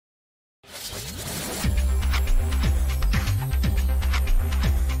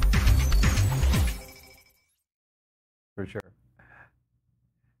for sure.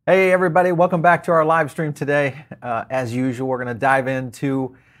 Hey, everybody, welcome back to our live stream today. As usual, we're going to dive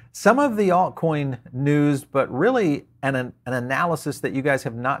into some of the altcoin news, but really an analysis that you guys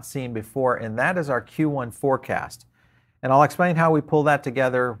have not seen before, and that is our Q1 forecast. And I'll explain how we pull that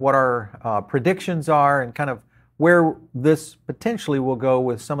together, what our predictions are, and kind of where this potentially will go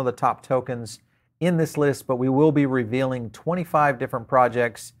with some of the top tokens in this list. But we will be revealing 25 different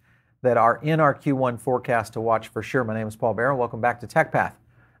projects that are in our Q1 forecast to watch for sure. My name is Paul Barron. Welcome back to TechPath.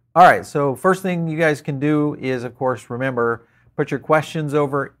 All right, so first thing you guys can do is, of course, remember, put your questions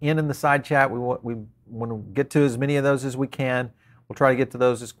over in the side chat. We want to get to as many of those as we can. We'll try to get to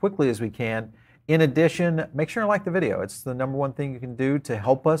those as quickly as we can. In addition, make sure to like the video. It's the number one thing you can do to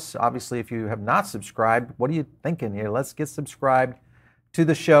help us. Obviously, if you have not subscribed, what are you thinking here? Let's get subscribed to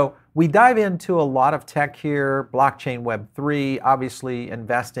the show. We dive into a lot of tech here, blockchain, Web3. Obviously,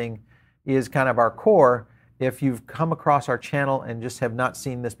 investing is kind of our core. If you've come across our channel and just have not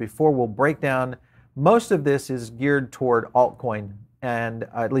seen this before, we'll break down. Most of this is geared toward altcoin, and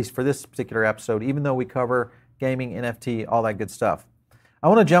at least for this particular episode, even though we cover gaming, NFT, all that good stuff. I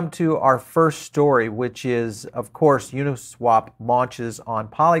want to jump to our first story, which is, of course, Uniswap launches on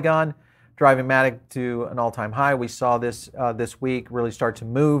Polygon, driving Matic to an all-time high. We saw this this week really start to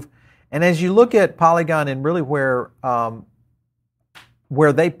move. And as you look at Polygon and really where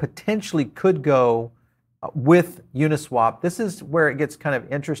they potentially could go with Uniswap, this is where it gets kind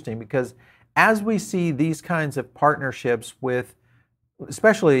of interesting, because as we see these kinds of partnerships with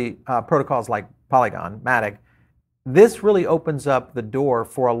especially protocols like Polygon, Matic, this really opens up the door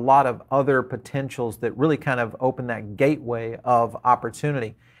for a lot of other potentials that really kind of open that gateway of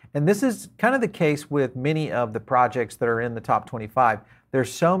opportunity. And this is kind of the case with many of the projects that are in the top 25.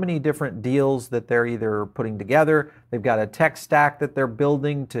 There's so many different deals that they're either putting together. They've got a tech stack that they're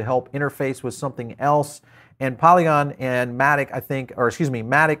building to help interface with something else. And Polygon and Matic,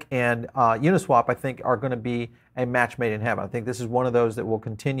 Matic and Uniswap, I think, are going to be a match made in heaven. I think this is one of those that will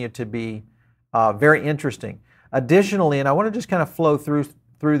continue to be very interesting. Additionally, and I want to just kind of flow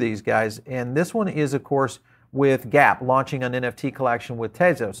through these guys, and this one is, of course, with Gap launching an NFT collection with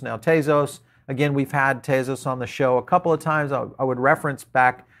Tezos. Now, Tezos, again, we've had Tezos on the show a couple of times. I would reference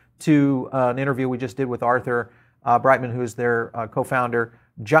back to an interview we just did with Arthur Brightman, who is their co-founder.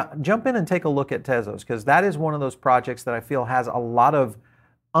 Jump in and take a look at Tezos, because that is one of those projects that I feel has a lot of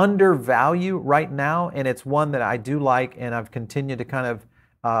undervalue right now, and it's one that I do like, and I've continued to kind of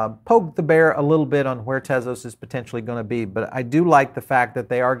poke the bear a little bit on where Tezos is potentially going to be. But I do like the fact that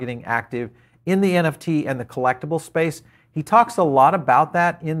they are getting active in the NFT and the collectible space. He talks a lot about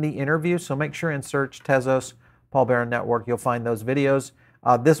that in the interview, so make sure and search Tezos, Paul Barron Network. You'll find those videos.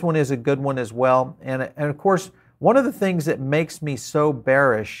 This one is a good one as well. And of course, one of the things that makes me so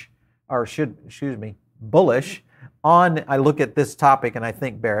bullish on, I look at this topic and I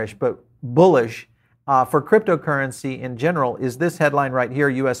think bearish, but bullish for cryptocurrency in general is this headline right here: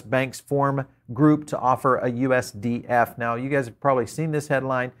 U.S. banks form group to offer a USDF. Now, you guys have probably seen this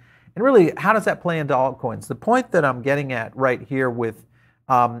headline. And really, how does that play into altcoins? The point that I'm getting at right here with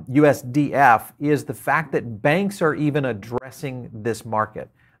USDF is the fact that banks are even addressing this market.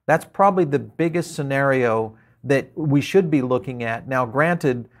 That's probably the biggest scenario that we should be looking at. Now,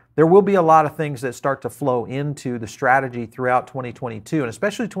 granted, there will be a lot of things that start to flow into the strategy throughout 2022, and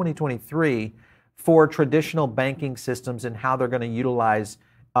especially 2023, for traditional banking systems and how they're going to utilize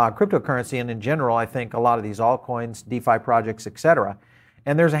cryptocurrency, and in general, I think a lot of these altcoins, DeFi projects, etc.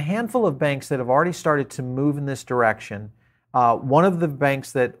 And there's a handful of banks that have already started to move in this direction. One of the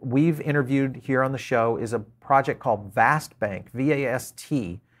banks that we've interviewed here on the show is a project called Vast Bank,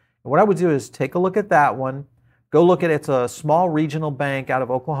 V-A-S-T. And what I would do is take a look at that one. Go look at it. It's a small regional bank out of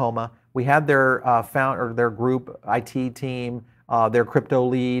Oklahoma. We had their their group IT team, their crypto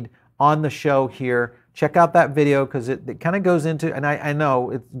lead on the show here. Check out that video, because it kind of goes into, and I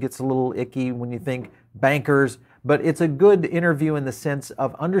know it gets a little icky when you think bankers, but it's a good interview in the sense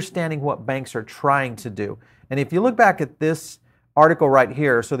of understanding what banks are trying to do. And if you look back at this article right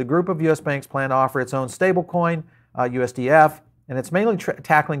here, so the group of U.S. banks plan to offer its own stablecoin, USDF, and it's mainly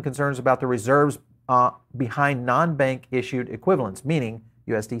tackling concerns about the reserves behind non-bank issued equivalents, meaning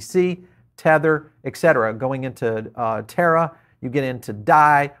USDC, Tether, etc. Going into Terra, you get into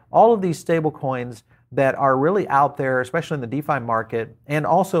DAI, all of these stable coins that are really out there, especially in the DeFi market and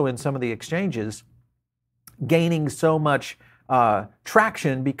also in some of the exchanges, gaining so much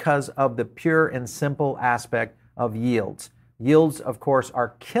traction because of the pure and simple aspect of yields. Yields, of course,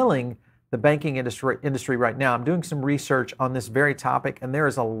 are killing the banking industry right now. I'm doing some research on this very topic, and there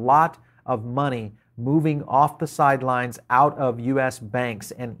is a lot of money moving off the sidelines out of US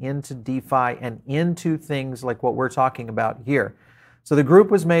banks and into DeFi and into things like what we're talking about here. So the group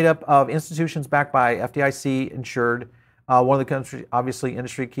was made up of institutions backed by FDIC insured, one of the country, obviously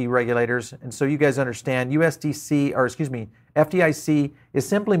industry key regulators. And so you guys understand FDIC is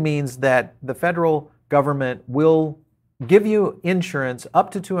simply means that the federal government will give you insurance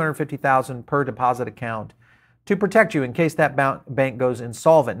up to $250,000 per deposit account to protect you in case that bank goes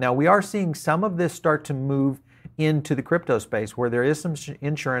insolvent. Now, we are seeing some of this start to move into the crypto space where there is some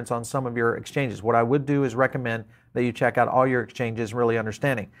insurance on some of your exchanges. What I would do is recommend that you check out all your exchanges, really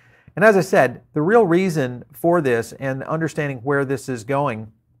understanding. And as I said, the real reason for this and understanding where this is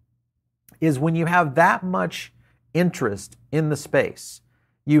going is when you have that much interest in the space,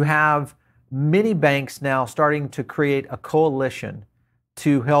 you have many banks now starting to create a coalition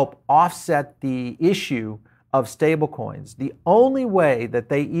to help offset the issue of stablecoins. The only way that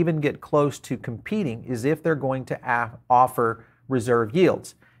they even get close to competing is if they're going to offer reserve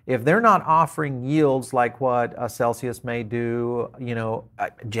yields. If they're not offering yields like what Celsius may do,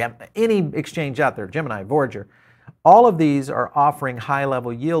 any exchange out there, Gemini, Voyager, all of these are offering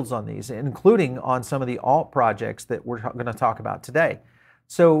high-level yields on these, including on some of the alt projects that we're going to talk about today.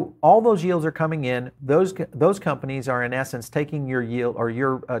 So all those yields are coming in. Those companies are in essence taking your yield or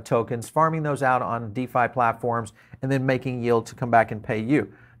your tokens, farming those out on DeFi platforms, and then making yield to come back and pay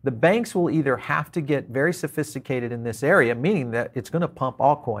you. The banks will either have to get very sophisticated in this area, meaning that it's going to pump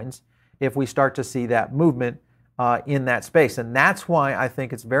altcoins if we start to see that movement in that space. And that's why I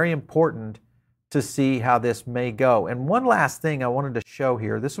think it's very important to see how this may go. And one last thing I wanted to show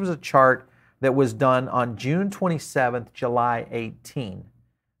here. This was a chart that was done on June 27th, July 18.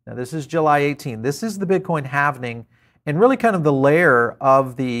 Now, this is July 18. This is the Bitcoin halving and really kind of the layer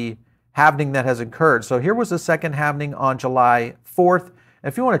of the halving that has occurred. So here was the second halving on July 4th.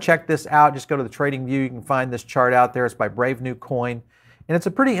 And if you want to check this out, just go to the Trading View. You can find this chart out there. It's by Brave New Coin. And it's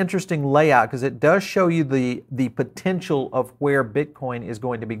a pretty interesting layout because it does show you the potential of where Bitcoin is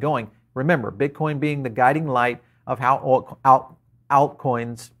going to be going. Remember, Bitcoin being the guiding light of how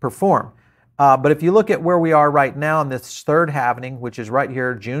altcoins perform. But if you look at where we are right now in this third halving, which is right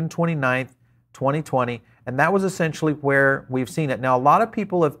here, June 29th, 2020, and that was essentially where we've seen it. Now, a lot of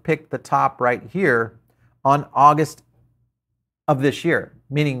people have picked the top right here on August of this year,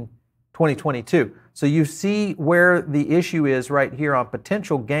 meaning 2022. So you see where the issue is right here on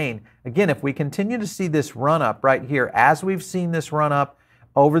potential gain. Again, if we continue to see this run up right here, as we've seen this run up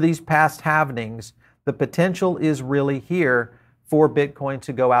over these past halvings, the potential is really here for Bitcoin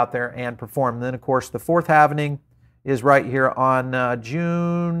to go out there and perform. And then, of course, the fourth halving is right here on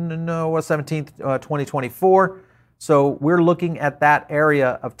June 17th, 2024. So we're looking at that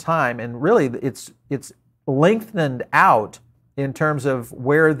area of time, and really it's lengthened out in terms of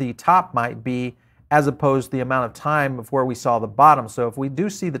where the top might be as opposed to the amount of time of where we saw the bottom. So if we do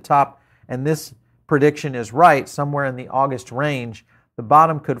see the top, and this prediction is right, somewhere in the August range, the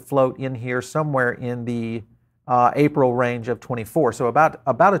bottom could float in here somewhere in the April range of 24. So about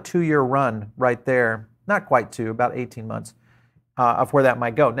a 2-year run right there, not quite 2, about 18 months of where that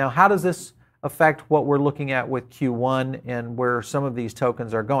might go. Now, how does this affect what we're looking at with Q1 and where some of these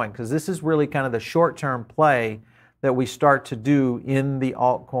tokens are going? Because this is really kind of the short-term play that we start to do in the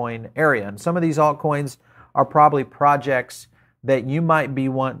altcoin area. And some of these altcoins are probably projects that you might be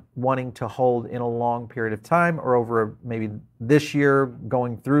wanting to hold in a long period of time or over maybe this year,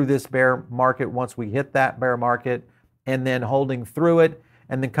 going through this bear market once we hit that bear market, and then holding through it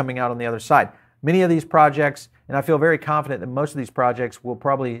and then coming out on the other side. Many of these projects, and I feel very confident that most of these projects will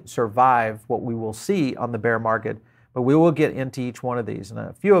probably survive what we will see on the bear market, but we will get into each one of these. And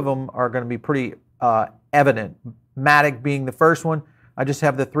a few of them are going to be pretty evident. Matic being the first one. I just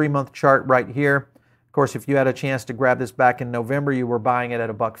have the 3-month chart right here. Of course, if you had a chance to grab this back in November, you were buying it at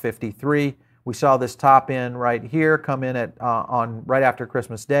 $1.53. We saw this top end right here come in at on right after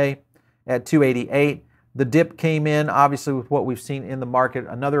Christmas Day at $2.88. The dip came in, obviously, with what we've seen in the market,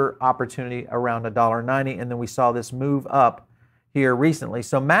 another opportunity around $1.90, and then we saw this move up here recently.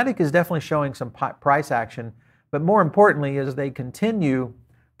 So Matic is definitely showing some price action, but more importantly, as they continue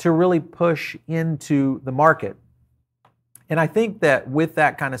to really push into the market. And I think that with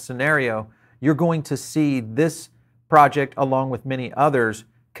that kind of scenario, you're going to see this project, along with many others,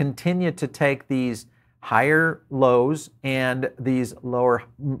 continue to take these higher lows and these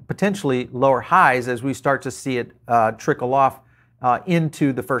potentially lower highs as we start to see it trickle off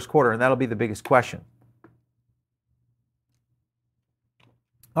into the first quarter, and that'll be the biggest question.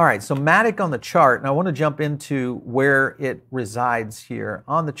 All right, so Matic on the chart, and I want to jump into where it resides here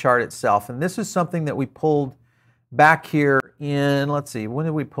on the chart itself, and this is something that we pulled back here in, let's see, when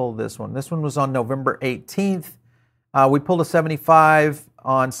did we pull this one? This one was on November 18th. We pulled a 75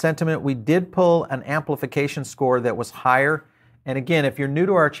 on sentiment. We did pull an amplification score that was higher. And again, if you're new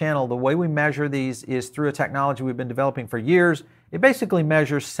to our channel, the way we measure these is through a technology we've been developing for years. It basically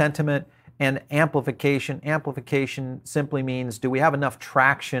measures sentiment and amplification. Amplification simply means, do we have enough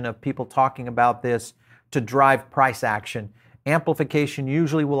traction of people talking about this to drive price action? Amplification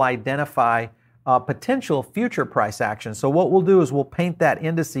usually will identify potential future price action. So what we'll do is we'll paint that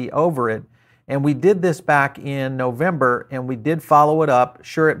indice over it. And we did this back in November, and we did follow it up.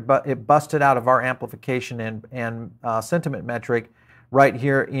 Sure, it busted out of our amplification and sentiment metric right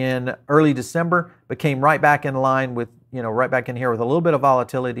here in early December, but came right back in line with, right back in here with a little bit of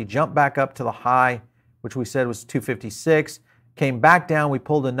volatility, jumped back up to the high, which we said was 256, came back down. We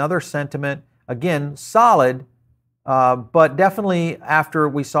pulled another sentiment, again, solid, but definitely after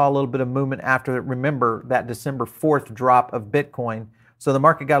we saw a little bit of movement after, remember, that December 4th drop of Bitcoin. So the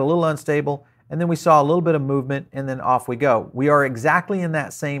market got a little unstable, and then we saw a little bit of movement, and then off we go. We are exactly in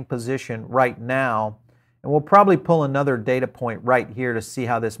that same position right now, and we'll probably pull another data point right here to see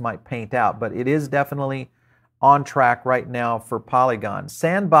how this might paint out, but it is definitely on track right now for Polygon.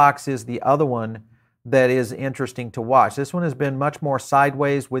 Sandbox is the other one that is interesting to watch. This one has been much more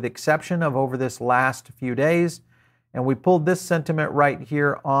sideways with exception of over this last few days, and we pulled this sentiment right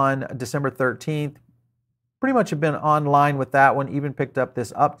here on December 13th. Pretty much have been online with that one, even picked up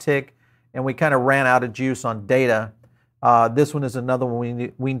this uptick, and we kind of ran out of juice on data. This one is another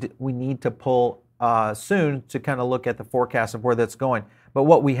one we need to pull soon to kind of look at the forecast of where that's going. But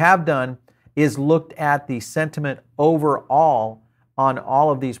what we have done is looked at the sentiment overall on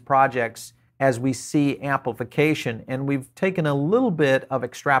all of these projects as we see amplification, and we've taken a little bit of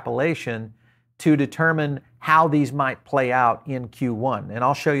extrapolation to determine how these might play out in Q1. And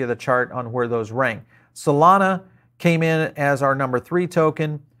I'll show you the chart on where those rank. Solana came in as our number 3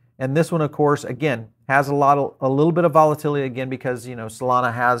 token, and this one, of course, again, has a little bit of volatility again because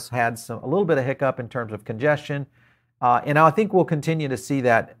Solana has had a little bit of hiccup in terms of congestion, and I think we'll continue to see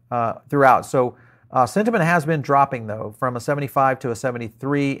that throughout. So sentiment has been dropping though, from a 75 to a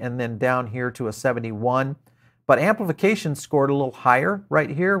 73, and then down here to a 71. But amplification scored a little higher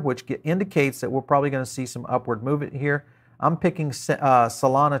right here, which indicates that we're probably going to see some upward movement here. I'm picking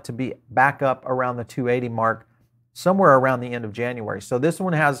Solana to be back up around the 280 mark, somewhere around the end of January. So this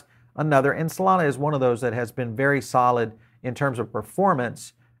one has another, and Solana is one of those that has been very solid in terms of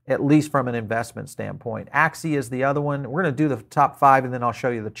performance, at least from an investment standpoint. Axie is the other one. We're going to do the top 5, and then I'll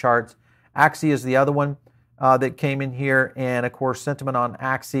show you the charts. Axie is the other one that came in here, and of course, sentiment on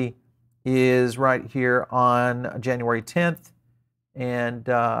Axie is right here on January 10th, and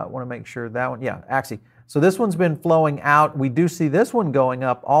I want to make sure that one, yeah, Axie. So this one's been flowing out. We do see this one going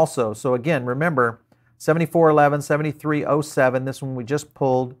up also. So again, remember, 74.11, 73.07, this one we just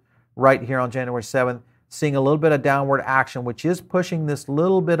pulled right here on January 7th, seeing a little bit of downward action, which is pushing this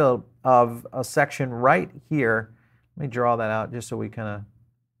little bit of a section right here. Let me draw that out just so we kind of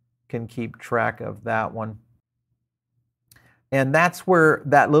can keep track of that one. And that's where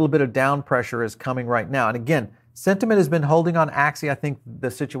that little bit of down pressure is coming right now. And again, sentiment has been holding on Axie. I think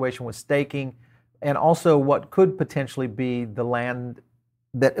the situation with staking and also what could potentially be the land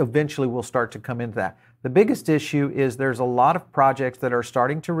that eventually will start to come into that. The biggest issue is there's a lot of projects that are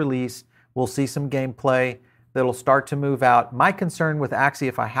starting to release. We'll see some gameplay that'll start to move out. My concern with Axie,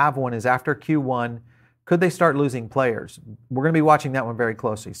 if I have one, is after Q1, could they start losing players? We're going to be watching that one very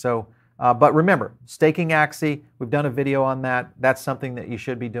closely. So, but remember, staking Axie, we've done a video on that. That's something that you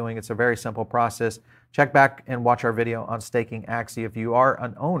should be doing. It's a very simple process. Check back and watch our video on staking Axie if you are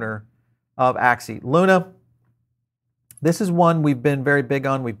an owner of Axie. Luna, this is one we've been very big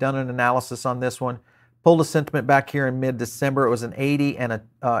on. We've done an analysis on this one. Pulled a sentiment back here in mid-December. It was an 80 and a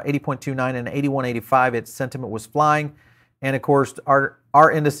 80.29 and an 81.85. Its sentiment was flying. And of course,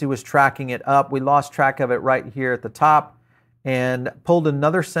 our industry was tracking it up. We lost track of it right here at the top and pulled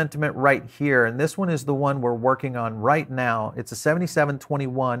another sentiment right here. And this one is the one we're working on right now. It's a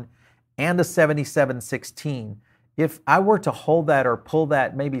 77.21 and a 77.16. If I were to hold that or pull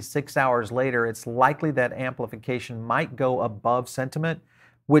that maybe 6 hours later, it's likely that amplification might go above sentiment,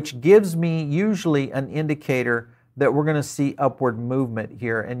 which gives me usually an indicator that we're going to see upward movement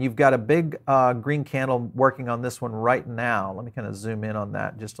here. And you've got a big green candle working on this one right now. Let me kind of zoom in on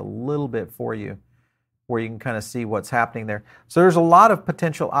that just a little bit for you, where you can kind of see what's happening there. So there's a lot of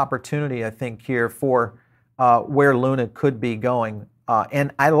potential opportunity, I think, here for where Luna could be going.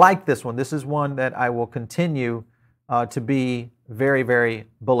 And I like this one. This is one that I will continue to be very, very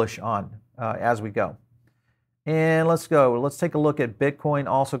bullish on as we go. And let's go. Let's take a look at Bitcoin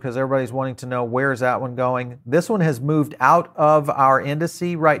also, because everybody's wanting to know where is that one going. This one has moved out of our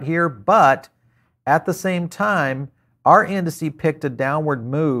indice right here, but at the same time, our indice picked a downward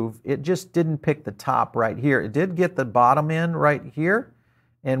move. It just didn't pick the top right here. It did get the bottom in right here,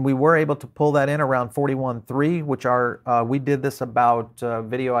 and we were able to pull that in around 41.3, which we did this about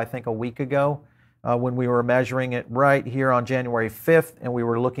video, I think, a week ago when we were measuring it right here on January 5th, and we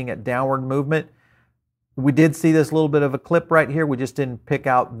were looking at downward movement. We did see this little bit of a clip right here. We just didn't pick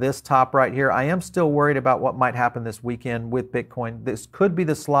out this top right here. I am still worried about what might happen this weekend with Bitcoin. This could be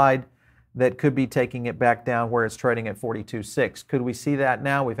the slide that could be taking it back down where it's trading at 42.6. Could we see that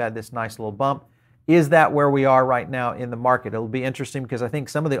now? We've had this nice little bump. Is that where we are right now in the market? It'll be interesting because I think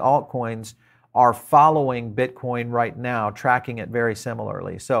some of the altcoins are following Bitcoin right now, tracking it very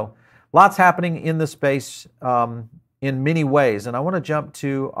similarly. So lots happening in the space in many ways. And I want to jump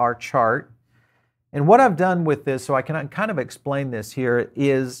to our chart. And what I've done with this, so I can kind of explain this here,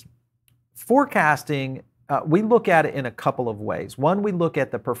 is forecasting. We look at it in a couple of ways. One, we look at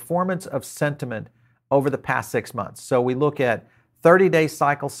the performance of sentiment over the past 6 months. So we look at 30-day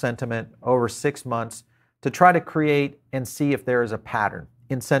cycle sentiment over 6 months to try to create and see if there is a pattern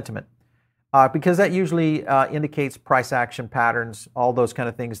in sentiment. Because that usually indicates price action patterns, all those kind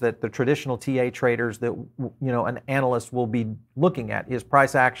of things that the traditional TA traders that an analyst will be looking at is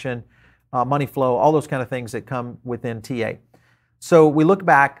price action, money flow, all those kind of things that come within TA. So we look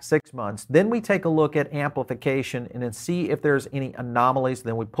back 6 months, then we take a look at amplification and then see if there's any anomalies.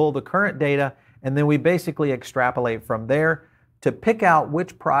 Then we pull the current data and then we basically extrapolate from there to pick out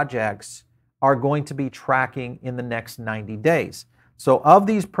which projects are going to be tracking in the next 90 days. So of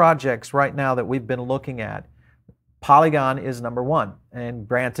these projects right now that we've been looking at, Polygon is number one. And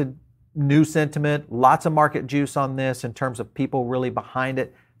granted, new sentiment, lots of market juice on this in terms of people really behind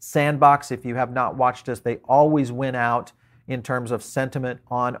it. Sandbox, if you have not watched us, they always win out in terms of sentiment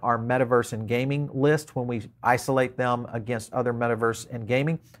on our metaverse and gaming list when we isolate them against other metaverse and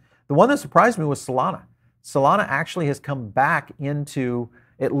gaming. The one that surprised me was Solana. Solana actually has come back into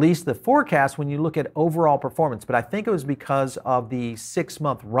at least the forecast when you look at overall performance, but I think it was because of the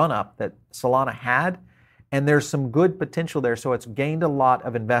 6-month run-up that Solana had, and there's some good potential there, so it's gained a lot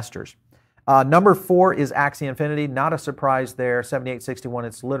of investors. Number 4 is Axie Infinity. Not a surprise there, 78.61.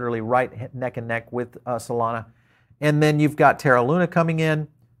 It's literally right neck and neck with Solana. And then you've got Terra Luna coming in.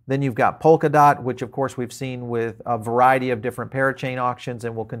 Then you've got Polkadot, which of course we've seen with a variety of different parachain auctions,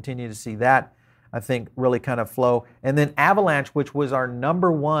 and we'll continue to see that, I think, really kind of flow. And then Avalanche, which was our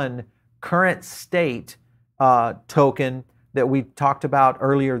number 1 current state token that we talked about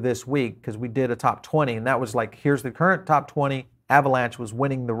earlier this week, because we did a top 20, and that was like, here's the current top 20. Avalanche was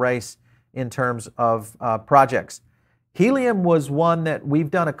winning the race in terms of projects. Helium was one that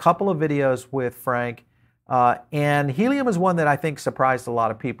we've done a couple of videos with Frank, and Helium is one that I think surprised a lot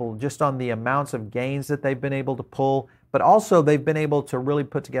of people just on the amounts of gains that they've been able to pull, but also they've been able to really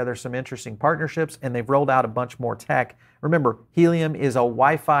put together some interesting partnerships, and they've rolled out a bunch more tech. Remember, Helium is a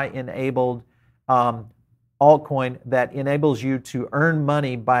Wi-Fi enabled altcoin that enables you to earn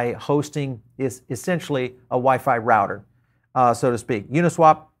money by hosting is essentially a Wi-Fi router, so to speak.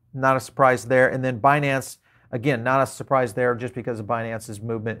 Uniswap, not a surprise there. And then Binance, again, not a surprise there just because of Binance's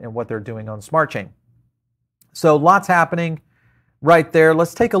movement and what they're doing on Smart Chain. So lots happening right there.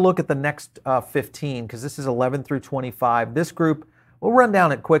 Let's take a look at the next 15, because this is 11 through 25. This group, we'll run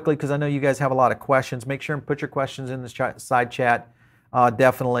down it quickly because I know you guys have a lot of questions. Make sure and put your questions in the side chat,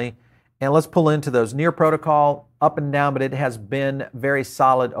 definitely. And let's pull into those. Near Protocol, up and down, but it has been very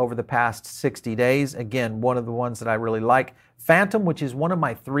solid over the past 60 days. Again, one of the ones that I really like. Phantom, which is one of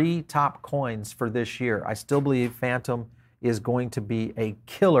my 3 top coins for this year. I still believe Phantom is going to be a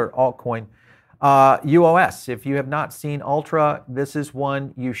killer altcoin. UOS, if you have not seen Ultra, this is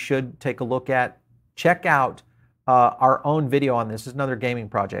one you should take a look at. Check out our own video on this. This is another gaming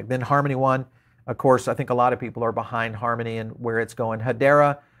project. Then Harmony One, of course, I think a lot of people are behind Harmony and where it's going.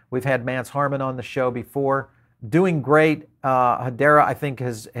 Hedera, we've had Mance Harmon on the show before. Doing great. Hedera, I think,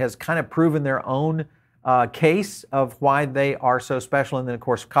 has kind of proven their own case of why they are so special. And then, of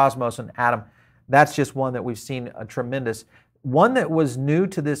course, Cosmos and Atom. That's just one that we've seen a tremendous. One that was new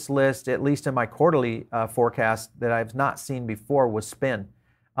to this list, at least in my quarterly forecast, that I've not seen before was Spin.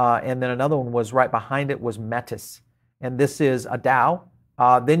 And then another one was right behind it was Metis. And this is a DAO.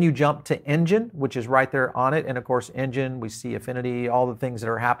 Then you jump to Engine, which is right there on it. And of course, Engine, we see Affinity, all the things that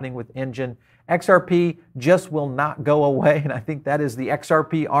are happening with Engine. XRP just will not go away. And I think that is the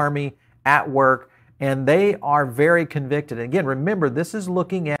XRP army at work. And they are very convicted. And again, remember, this is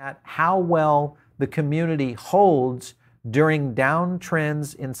looking at how well the community holds during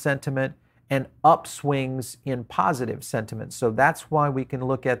downtrends in sentiment and upswings in positive sentiment. So that's why we can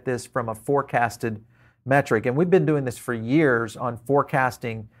look at this from a forecasted metric. And we've been doing this for years on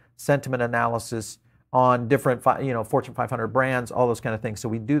forecasting sentiment analysis on different, Fortune 500 brands, all those kind of things. So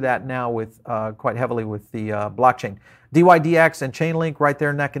we do that now with quite heavily with the blockchain. DYDX and Chainlink right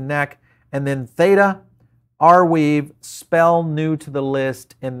there neck and neck. And then Theta, Arweave, Spell new to the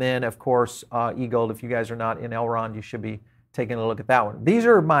list. And then, of course, eGold. If you guys are not in Elrond, you should be taking a look at that one. These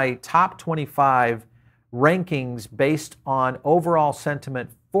are my top 25 rankings based on overall sentiment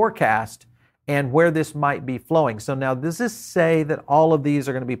forecast and where this might be flowing. So now, does this say that all of these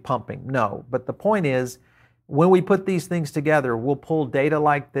are going to be pumping? No, but the point is, when we put these things together, we'll pull data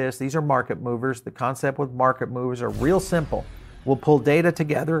like this. These are market movers. The concept with market movers are real simple. We'll pull data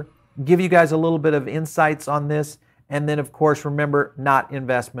together, give you guys a little bit of insights on this, and then, of course, remember, not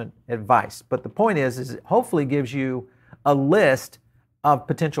investment advice. But the point is it hopefully gives you a list of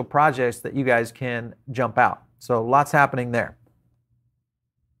potential projects that you guys can jump out. So lots happening there.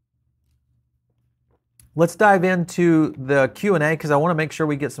 Let's dive into the Q&A because I want to make sure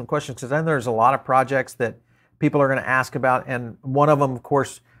we get some questions, because then there's a lot of projects that people are going to ask about. And one of them, of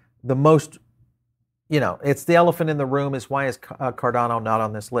course, the most, it's the elephant in the room is, why is Cardano not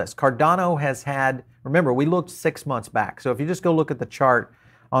on this list? Cardano has had, remember, we looked 6 months back. So if you just go look at the chart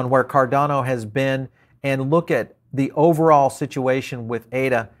on where Cardano has been and look at the overall situation with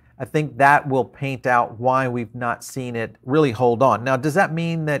ADA, I think that will paint out why we've not seen it really hold on. Now, does that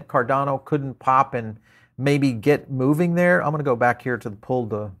mean that Cardano couldn't pop and maybe get moving there? I'm going to go back here to pull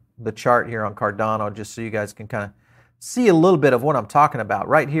the chart here on Cardano just so you guys can kind of see a little bit of what I'm talking about.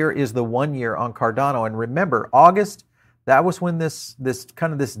 Right here is the 1 year on Cardano. And remember, August, that was when this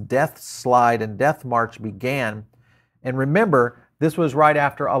death slide and death march began. And remember, this was right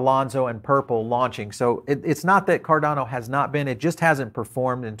after Alonzo and Purple launching. So it's not that Cardano has not been, it just hasn't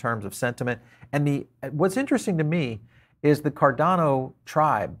performed in terms of sentiment. And what's interesting to me is the Cardano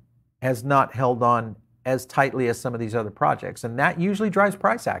tribe has not held on as tightly as some of these other projects. And that usually drives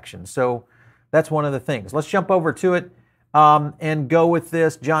price action. So that's one of the things. Let's jump over to it and go with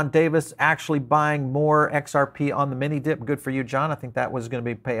this. John Davis actually buying more XRP on the mini dip. Good for you, John. I think that was going to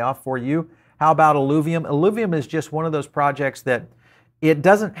be payoff for you. How about Illuvium? Illuvium is just one of those projects that it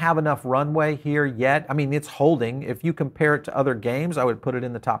doesn't have enough runway here yet. I mean, it's holding. If you compare it to other games, I would put it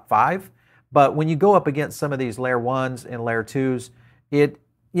in the top 5. But when you go up against some of these layer 1s and layer 2s,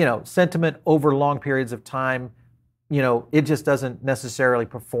 sentiment over long periods of time, it just doesn't necessarily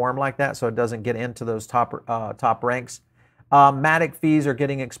perform like that. So it doesn't get into those top ranks. Matic fees are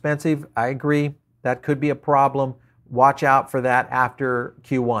getting expensive. I agree. That could be a problem. Watch out for that after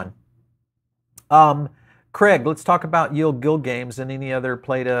Q1. Craig, let's talk about Yield Guild games and any other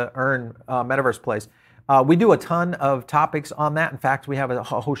play to earn metaverse plays. We do a ton of topics on that. In fact, we have a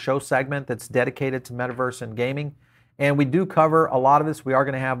whole show segment that's dedicated to metaverse and gaming. And we do cover a lot of this. We are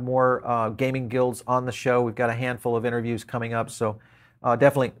going to have more gaming guilds on the show. We've got a handful of interviews coming up. So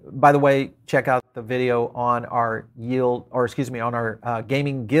definitely, by the way, check out the video on our on our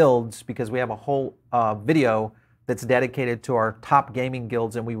gaming guilds, because we have a whole video that's dedicated to our top gaming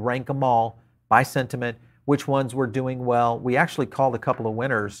guilds, and we rank them all by sentiment, which ones were doing well. We actually called a couple of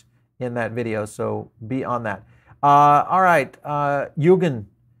winners in that video, so be on that. All right, Yugen,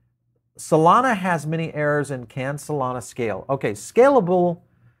 Solana has many errors, and can Solana scale? Okay, scalable,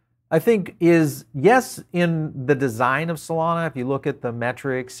 I think, is, yes, in the design of Solana. If you look at the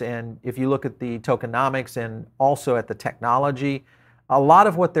metrics and if you look at the tokenomics and also at the technology, a lot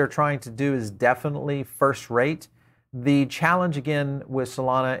of what they're trying to do is definitely first rate. The challenge, again, with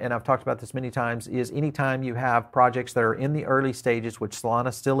Solana, and I've talked about this many times, is anytime you have projects that are in the early stages, which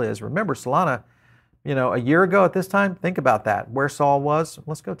Solana still is. Remember, Solana, a year ago at this time, think about that, where Sol was.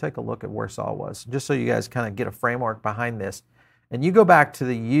 Let's go take a look at where Sol was, just so you guys kind of get a framework behind this. And you go back to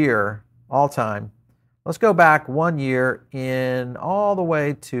the year, all time. Let's go back 1 year all the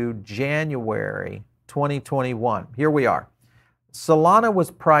way to January 2021. Here we are. Solana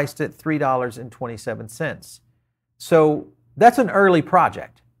was priced at $3.27. So that's an early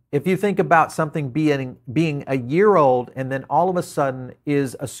project. If you think about something being a year old and then all of a sudden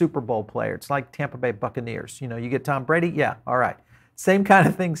is a Super Bowl player, it's like Tampa Bay Buccaneers. You get Tom Brady, yeah, all right. Same kind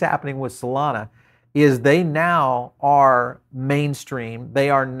of things happening with Solana, is they now are mainstream. They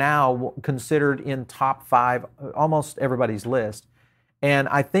are now considered in top 5, almost everybody's list. And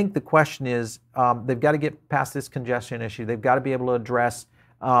I think the question is, they've got to get past this congestion issue. They've got to be able to address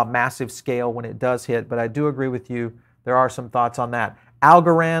massive scale when it does hit. But I do agree with you. There are some thoughts on that.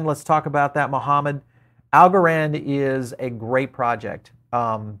 Algorand, let's talk about that, Mohammed. Algorand is a great project.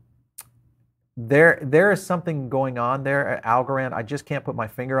 there is something going on there at Algorand. I just can't put my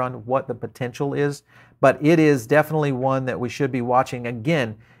finger on what the potential is, but it is definitely one that we should be watching.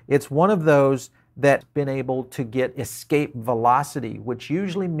 Again, it's one of those that's been able to get escape velocity, which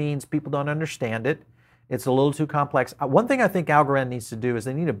usually means people don't understand it. It's a little too complex. One thing I think Algorand needs to do is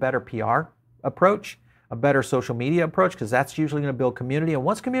they need a better PR approach, a better social media approach, because that's usually going to build community. And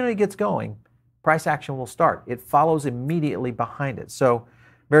once community gets going, price action will start. It follows immediately behind it. So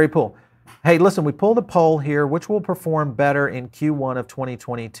very cool. Hey, listen, we pulled a poll here. Which will perform better in Q1 of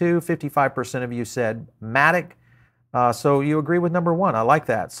 2022? 55% of you said Matic. So you agree with number one. I like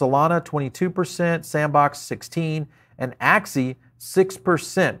that. Solana, 22%, Sandbox, 16%, and Axie,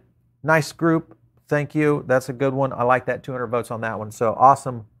 6%. Nice group. Thank you. That's a good one. I like that. 200 votes on that one. So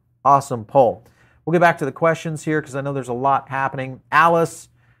awesome, awesome poll. We'll get back to the questions here because I know there's a lot happening. Alice,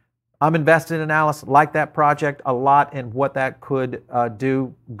 I'm invested in Alice. Like that project a lot and what that could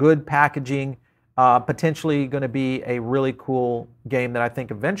do. Good packaging. Potentially going to be a really cool game that I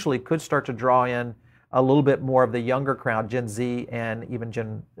think eventually could start to draw in a little bit more of the younger crowd, Gen Z and even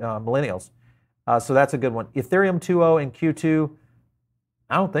Gen Millennials. So that's a good one. Ethereum 2.0 in Q2,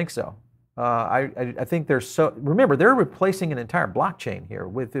 I don't think so. I think remember, they're replacing an entire blockchain here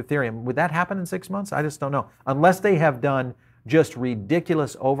with Ethereum. Would that happen in 6 months? I just don't know. Unless they have done just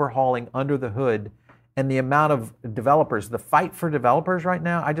ridiculous overhauling under the hood and the amount of developers, the fight for developers right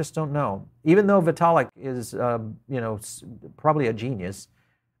now, I just don't know. Even though Vitalik is, probably a genius,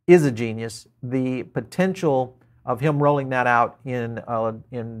 the potential of him rolling that out in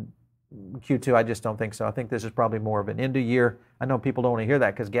Q2, I just don't think so. I think this is probably more of an end of year. I know people don't want to hear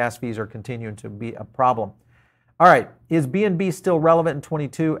that because gas fees are continuing to be a problem. All right, is BNB still relevant in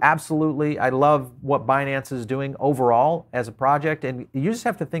 22? Absolutely. I love what Binance is doing overall as a project. And you just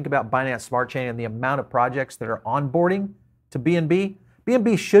have to think about Binance Smart Chain and the amount of projects that are onboarding to BNB.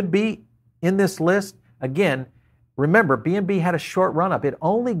 BNB should be in this list. Again, remember, BNB had a short run up. It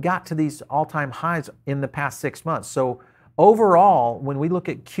only got to these all-time highs in the past 6 months. So overall, when we look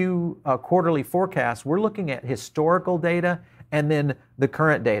at quarterly forecasts, we're looking at historical data and then the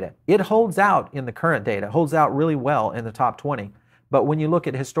current data. It holds out in the current data, holds out really well in the top 20. But when you look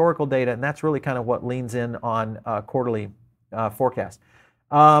at historical data, and that's really kind of what leans in on quarterly forecast.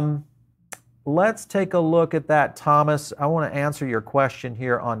 Let's take a look at that, Thomas. I want to answer your question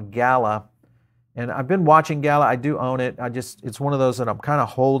here on Gala. And I've been watching Gala. I do own it. It's one of those that I'm kind of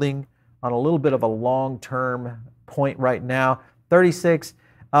holding on a little bit of a long-term point right now. 36.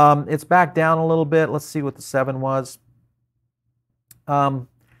 It's back down a little bit. Let's see what the 7 was.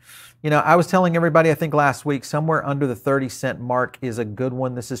 I was telling everybody, I think last week, somewhere under the 30-cent mark is a good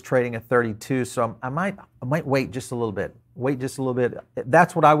one. This is trading at 32, so I might wait just a little bit.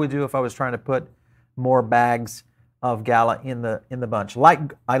 That's what I would do if I was trying to put more bags of Gala in the bunch.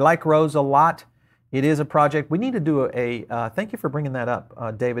 I like Rose a lot. It is a project. We need to do thank you for bringing that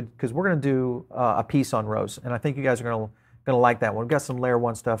up, David, because we're going to do a piece on Rose, and I think you guys are going to like that one. We've got some layer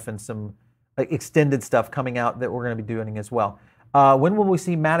 1 stuff and some extended stuff coming out that we're going to be doing as well. When will we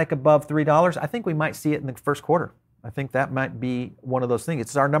see Matic above $3? I think we might see it in the first quarter. I think that might be one of those things.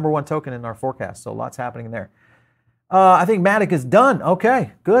 It's our number 1 token in our forecast, so lots happening there. I think Matic is done.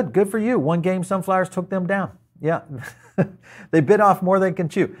 Okay, good for you. One game, Sunflowers took them down. Yeah, they bit off more than can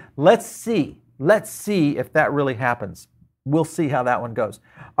chew. Let's see if that really happens. We'll see how that one goes.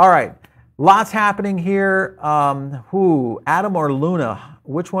 All right, lots happening here. Atom or Luna?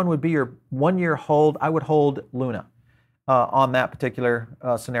 Which one would be your 1-year hold? I would hold Luna. On that particular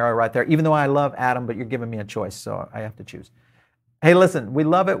scenario right there, even though I love Atom, but you're giving me a choice, so I have to choose. Hey, listen, we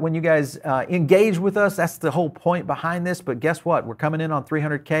love it when you guys engage with us. That's the whole point behind this, but guess what? We're coming in on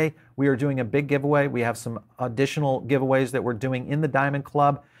 300K. We are doing a big giveaway. We have some additional giveaways that we're doing in the Diamond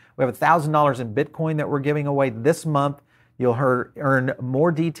Club. We have $1,000 in Bitcoin that we're giving away this month. You'll earn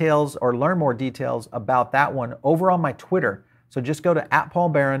more details or learn more details about that one over on my Twitter. So just go to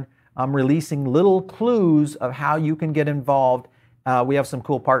 @PaulBaron. I'm releasing little clues of how you can get involved. We have some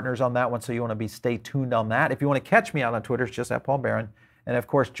cool partners on that one, so you want to stay tuned on that. If you want to catch me out on Twitter, it's just @PaulBaron. And of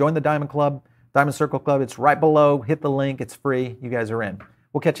course, join the Diamond Club, Diamond Circle Club. It's right below. Hit the link. It's free. You guys are in.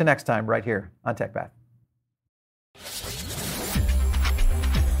 We'll catch you next time right here on TechPath.